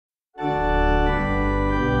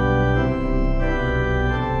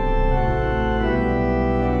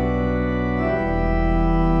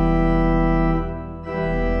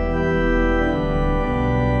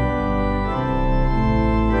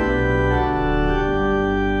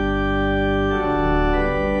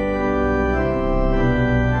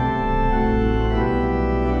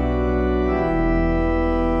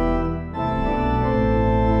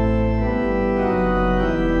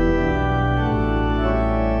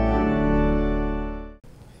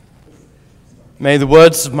May the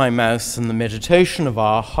words of my mouth and the meditation of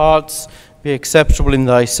our hearts be acceptable in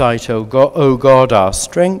thy sight, O God, our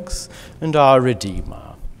strength and our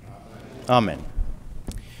Redeemer. Amen.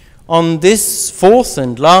 On this fourth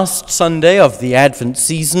and last Sunday of the Advent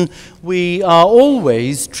season, we are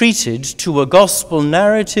always treated to a gospel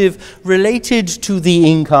narrative related to the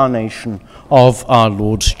incarnation of our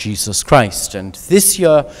Lord Jesus Christ. And this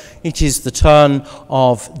year it is the turn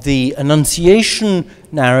of the Annunciation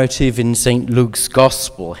narrative in St. Luke's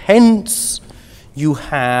Gospel. Hence, you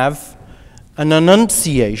have an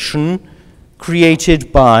Annunciation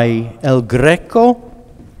created by El Greco,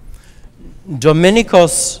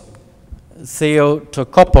 Dominikos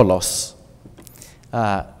Theotokopoulos,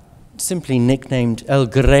 simply nicknamed El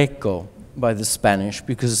Greco by the Spanish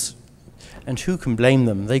because, and who can blame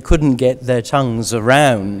them, they couldn't get their tongues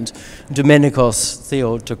around Dominikos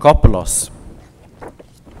Theotokopoulos.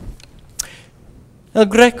 El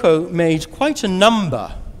Greco made quite a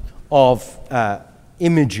number of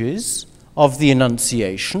images of the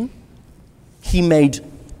Annunciation. He made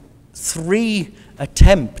 3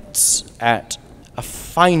 attempts at a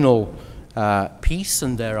final piece,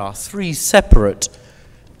 and there are 3 separate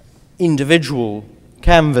individual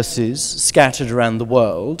canvases scattered around the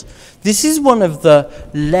world. This is one of the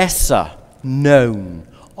lesser known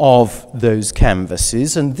of those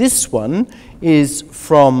canvases, and this one is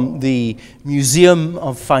from the Museum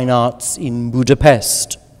of Fine Arts in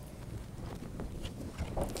Budapest.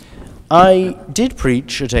 I did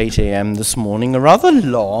preach at 8 a.m. this morning, a rather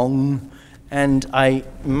long and, I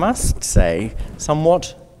must say,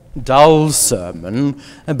 somewhat dull sermon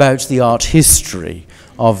about the art history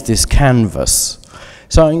of this canvas.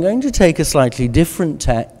 So I'm going to take a slightly different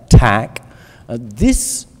tack at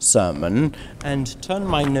this sermon and turn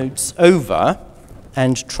my notes over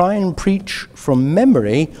and try and preach from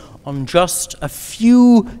memory on just a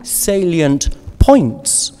few salient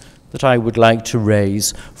points that I would like to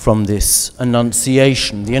raise from this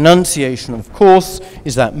Annunciation. The Annunciation, of course,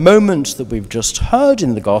 is that moment that we've just heard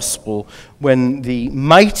in the Gospel when the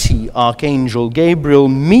mighty Archangel Gabriel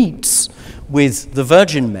meets with the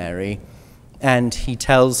Virgin Mary and he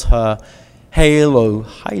tells her, "Hail, O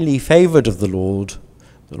highly favored of the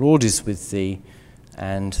Lord is with thee,"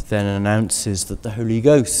 and then announces that the Holy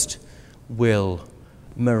Ghost will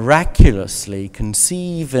miraculously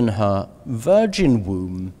conceive in her virgin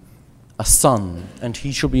womb a son, and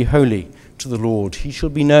he shall be holy to the Lord. He shall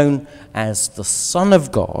be known as the Son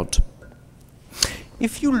of God.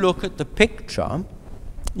 If you look at the picture,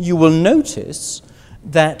 you will notice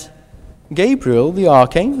that Gabriel, the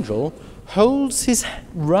archangel, holds his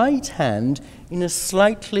right hand in a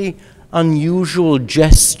slightly unusual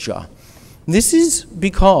gesture. This is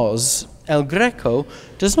because El Greco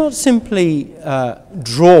does not simply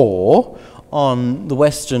draw on the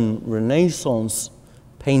Western Renaissance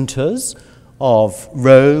painters of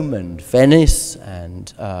Rome and Venice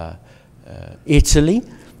and Italy,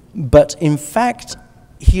 but in fact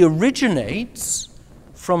he originates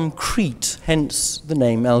from Crete, hence the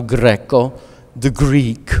name El Greco, the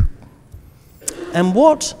Greek. And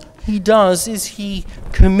what he does is he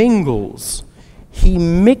commingles, he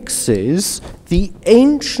mixes the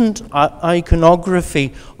ancient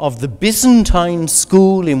iconography of the Byzantine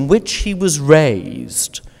school in which he was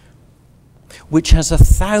raised, which has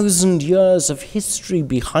 1,000 years of history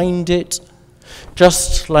behind it,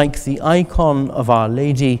 just like the icon of Our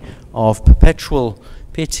Lady of Perpetual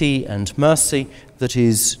Pity and Mercy that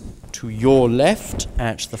is to your left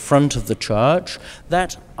at the front of the church.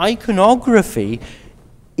 That iconography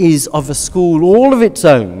is of a school all of its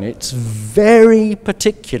own. It's very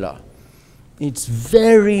particular. It's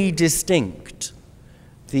very distinct.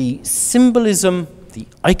 The symbolism, the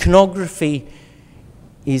iconography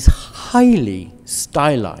is highly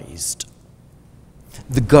stylized.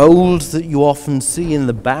 The gold that you often see in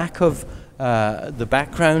the back of the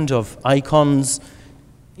background of icons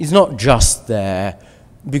is not just there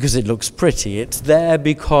because it looks pretty. It's there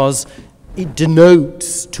because it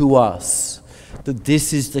denotes to us that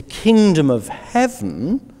this is the kingdom of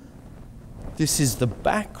heaven. This is the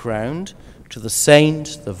background to the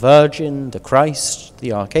saint, the virgin, the Christ,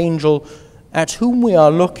 the archangel, at whom we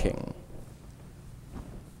are looking.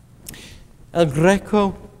 El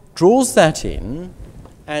Greco draws that in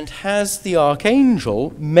and has the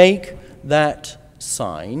archangel make that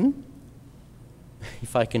sign,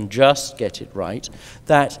 if I can just get it right,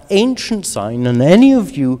 that ancient sign, and any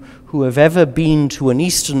of you who have ever been to an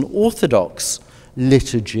Eastern Orthodox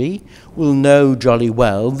liturgy will know jolly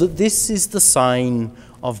well that this is the sign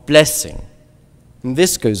of blessing. And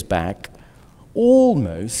this goes back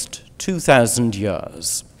almost 2,000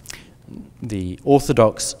 years. the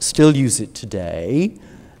Orthodox still use it today.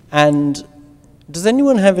 And does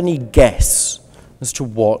anyone have any guess as to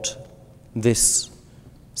what this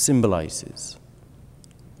symbolizes?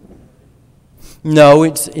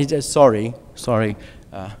 No, sorry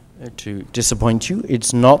to disappoint you.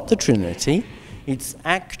 It's not the Trinity. It's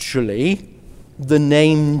actually the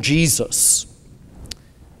name Jesus.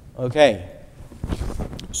 Okay,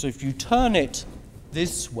 so if you turn it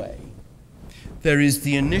this way, there is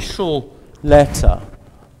the initial letter,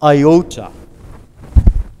 iota,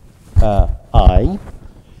 I.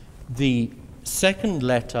 The second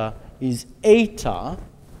letter is eta,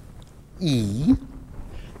 E.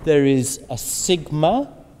 There is a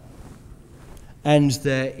sigma, and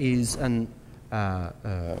there is an,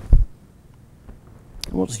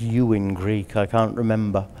 what's U in Greek? I can't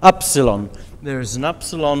remember. Upsilon. There is an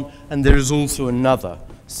upsilon, and there is also another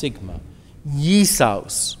sigma.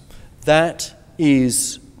 Iesaus. That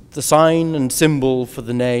is the sign and symbol for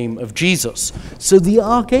the name of Jesus. So the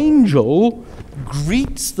archangel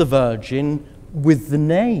greets the Virgin with the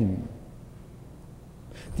name.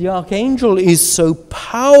 The archangel is so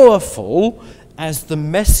powerful as the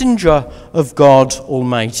messenger of God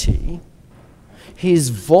Almighty. His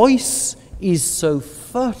voice is so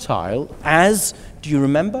fertile as, do you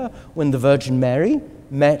remember when the Virgin Mary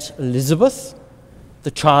met Elizabeth?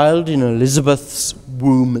 The child in Elizabeth's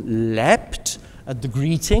womb leapt at the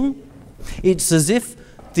greeting. It's as if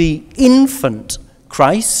the infant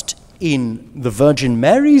Christ in the Virgin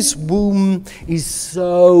Mary's womb is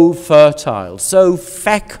so fertile, so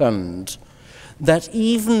fecund, that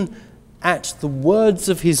even at the words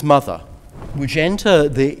of his mother, which enter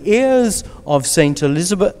the ears of Saint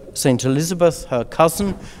Elizabeth, her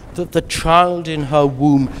cousin, that the child in her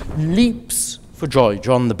womb leaps for joy,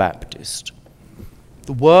 John the Baptist.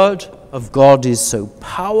 The word of God is so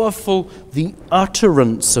powerful, the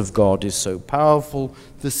utterance of God is so powerful,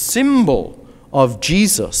 the symbol of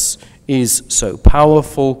Jesus is so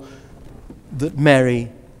powerful that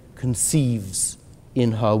Mary conceives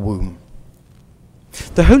in her womb.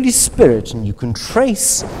 The Holy Spirit, and you can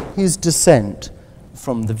trace his descent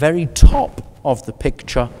from the very top of the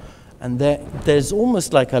picture, and there's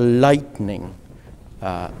almost like a lightning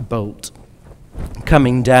bolt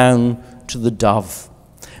coming down to the dove.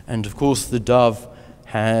 And of course the dove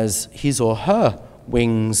has his or her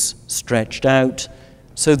wings stretched out,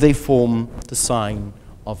 so they form the sign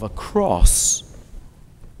of a cross.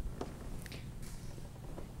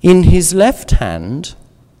 In his left hand,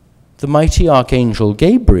 the mighty archangel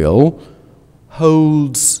Gabriel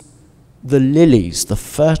holds the lilies, the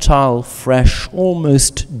fertile, fresh,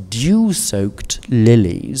 almost dew-soaked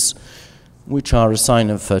lilies, which are a sign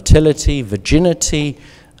of fertility, virginity,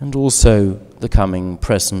 and also the coming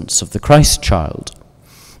presence of the Christ child.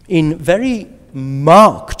 In very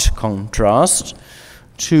marked contrast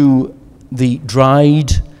to the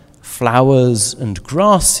dried flowers and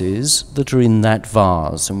grasses that are in that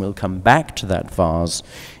vase, and we'll come back to that vase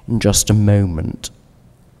in just a moment.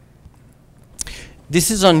 This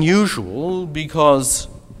is unusual because,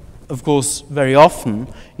 of course, very often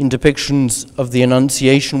in depictions of the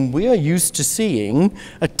Annunciation, we are used to seeing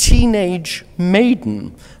a teenage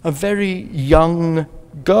maiden, a very young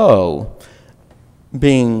girl,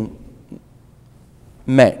 being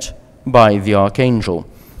met by the archangel.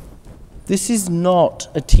 This is not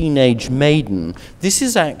a teenage maiden. This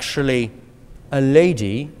is actually a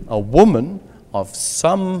lady, a woman of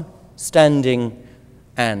some standing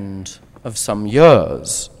and of some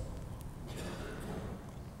years.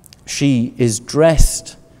 She is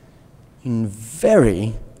dressed in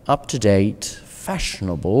very up-to-date,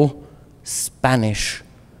 fashionable Spanish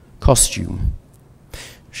costume.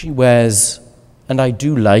 She wears, and I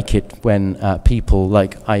do like it when people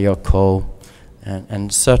like Ayoko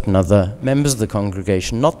and certain other members of the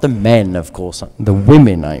congregation, not the men, of course, the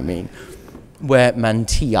women, I mean, wear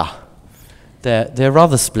mantilla. They're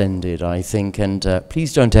rather splendid, I think, and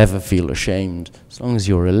please don't ever feel ashamed, as long as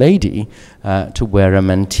you're a lady, to wear a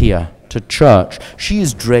mantilla to church. She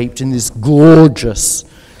is draped in this gorgeous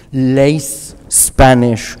lace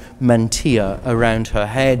Spanish mantilla around her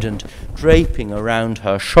head and draping around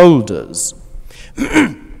her shoulders.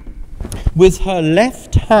 With her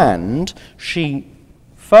left hand, she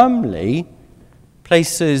firmly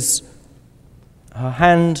places her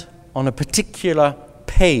hand on a particular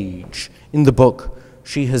page in the book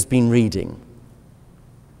she has been reading.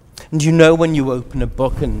 And you know when you open a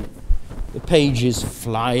book and the pages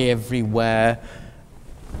fly everywhere,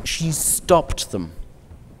 she's stopped them.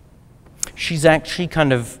 She's actually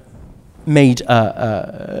kind of made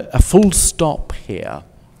a full stop here.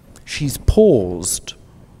 She's paused.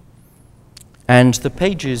 and the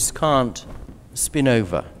pages can't spin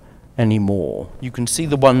over anymore. You can see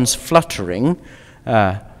the ones fluttering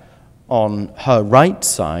on her right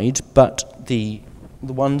side, but the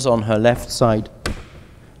ones on her left side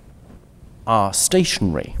are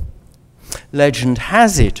stationary. Legend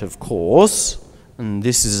has it, of course, and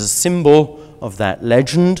this is a symbol of that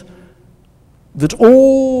legend, that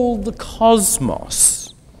all the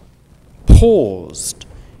cosmos paused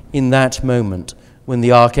in that moment when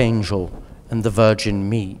the archangel and the Virgin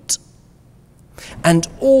meet. And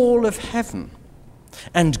all of heaven,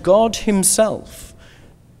 and God himself,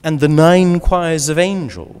 and the 9 choirs of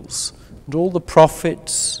angels, and all the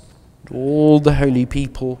prophets, and all the holy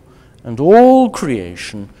people, and all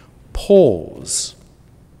creation pause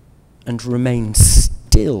and remain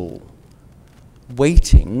still,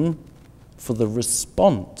 waiting for the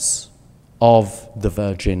response of the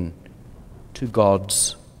Virgin to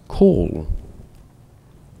God's call.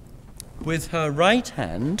 With her right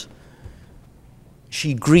hand,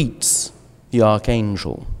 she greets the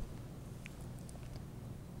archangel.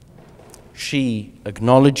 She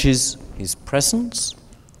acknowledges his presence,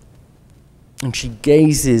 and she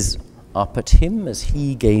gazes up at him as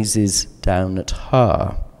he gazes down at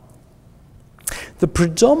her. The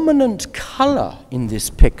predominant color in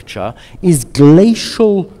this picture is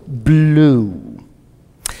glacial blue.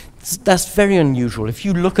 That's very unusual. If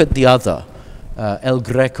you look at the other El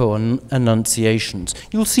Greco Annunciations,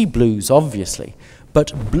 you'll see blues, obviously,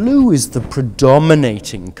 but blue is the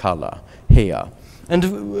predominating color here. And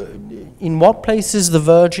in what place is the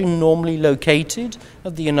Virgin normally located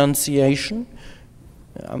at the Annunciation?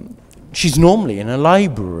 She's normally in a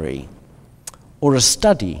library or a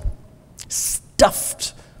study,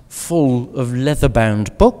 stuffed full of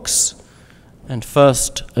leather-bound books and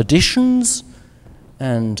first editions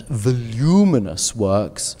and voluminous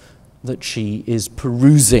works that she is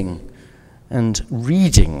perusing and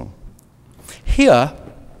reading. Here,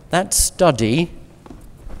 that study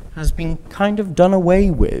has been kind of done away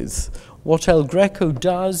with. What El Greco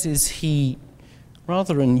does is he,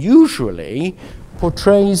 rather unusually,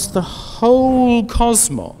 portrays the whole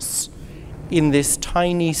cosmos in this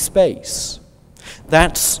tiny space.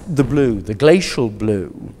 That's the blue, the glacial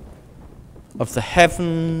blue of the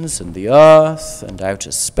heavens and the earth and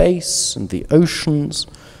outer space and the oceans.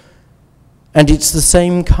 And it's the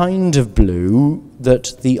same kind of blue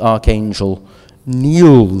that the archangel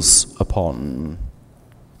kneels upon.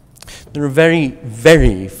 There are very,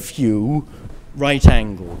 very few right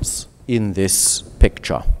angles in this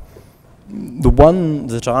picture. The one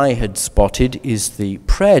that I had spotted is the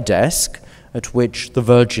prayer desk at which the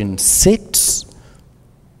Virgin sits,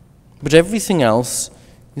 but everything else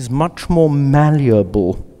is much more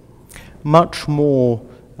malleable, much more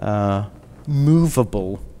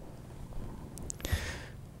movable.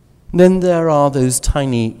 Then there are those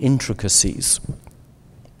tiny intricacies.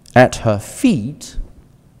 At her feet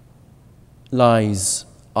lies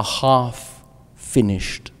a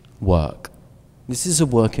half-finished work. This is a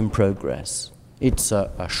work in progress. It's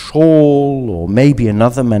a shawl or maybe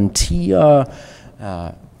another mantilla.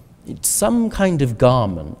 It's some kind of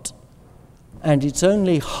garment, and it's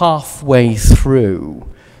only halfway through,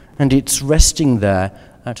 and it's resting there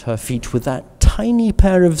at her feet with that tiny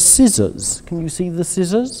pair of scissors. Can you see the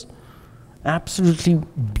scissors? Absolutely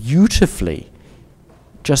beautifully,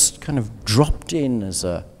 just kind of dropped in as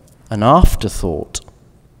an afterthought.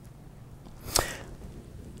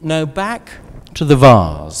 Now back to the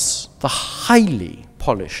vase, the highly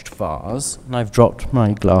polished vase, and I've dropped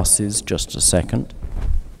my glasses just a second.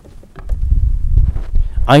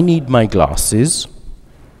 I need my glasses,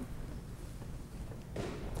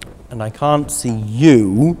 and I can't see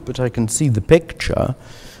you, but I can see the picture,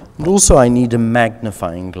 and also I need a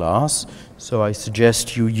magnifying glass, so I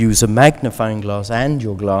suggest you use a magnifying glass and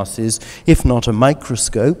your glasses, if not a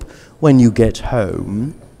microscope, when you get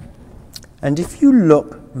home. And if you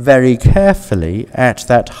look very carefully at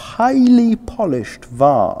that highly polished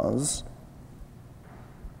vase,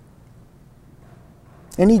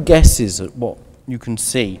 any guesses at what you can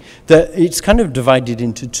see? It's kind of divided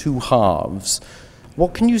into 2 halves.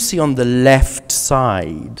 What can you see on the left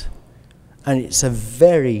side? And it's a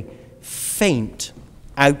very faint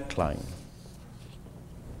outline.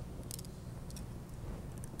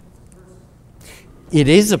 It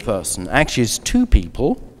is a person. Actually, it's 2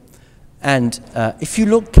 people. And if you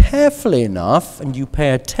look carefully enough and you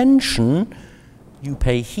pay attention, you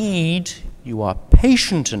pay heed, you are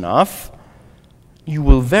patient enough, you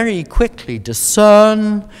will very quickly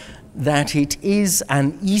discern that it is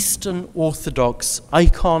an Eastern Orthodox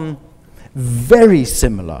icon very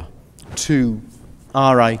similar to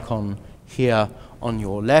our icon here on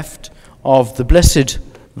your left of the Blessed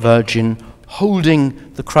Virgin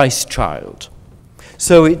holding the Christ child.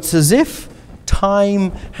 So it's as if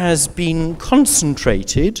time has been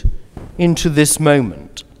concentrated into this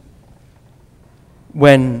moment,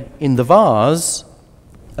 when in the vase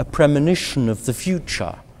a premonition of the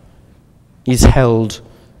future is held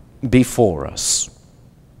before us.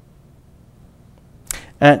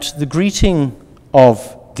 At the greeting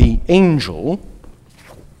of the angel,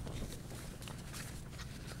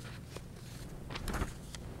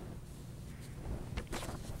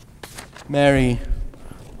 Mary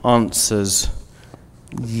answers,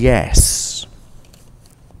 yes.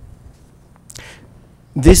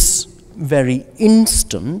 This very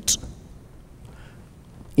instant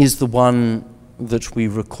is the one that we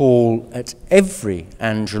recall at every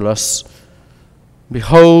Angelus.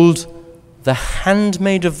 Behold, the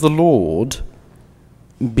handmaid of the Lord,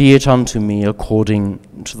 be it unto me according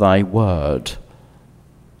to thy word.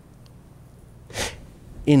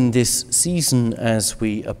 In this season, as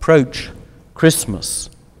we approach Christmas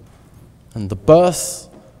and the birth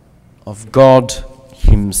of God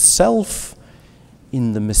himself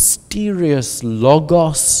in the mysterious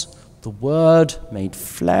Logos, the Word made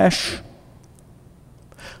flesh,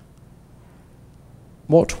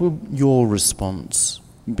 what will your response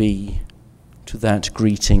be to that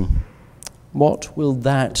greeting? What will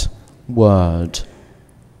that word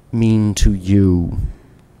mean to you?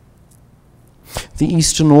 The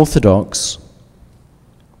Eastern Orthodox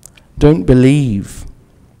don't believe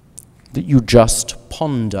that you just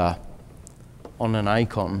ponder on an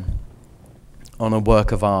icon, on a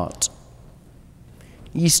work of art.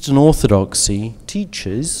 Eastern Orthodoxy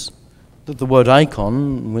teaches that the word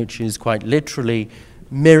icon, which is quite literally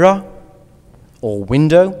mirror or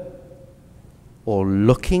window or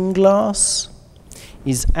looking glass,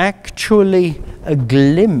 is actually a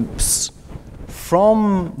glimpse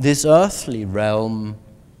from this earthly realm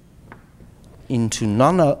into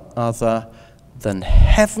none other than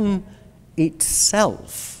heaven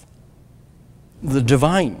itself, the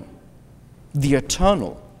divine, the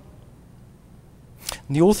eternal.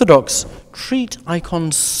 The Orthodox treat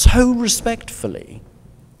icons so respectfully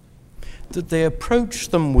that they approach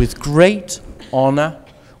them with great honor,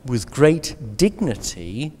 with great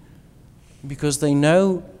dignity, because they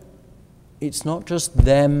know it's not just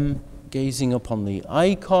them gazing upon the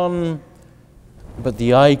icon, but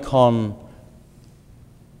the icon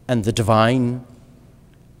and the divine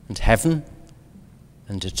and heaven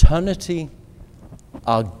and eternity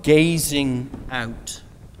are gazing out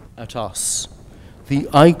at us. The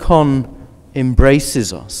icon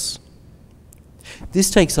embraces us.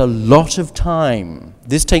 This takes a lot of time.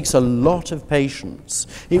 This takes a lot of patience.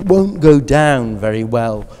 It won't go down very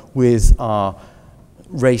well with our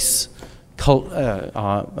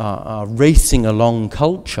our racing along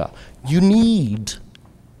culture. You need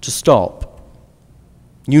to stop.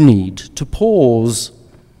 You need to pause.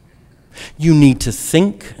 You need to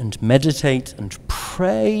think and meditate and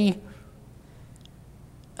pray.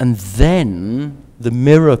 And then the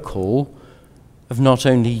miracle of not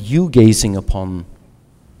only you gazing upon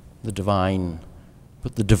the divine,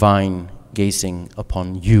 but the divine gazing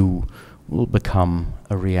upon you will become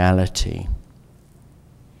a reality.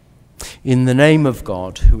 In the name of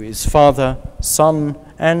God, who is Father, Son,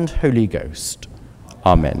 and Holy Ghost.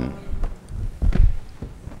 Amen.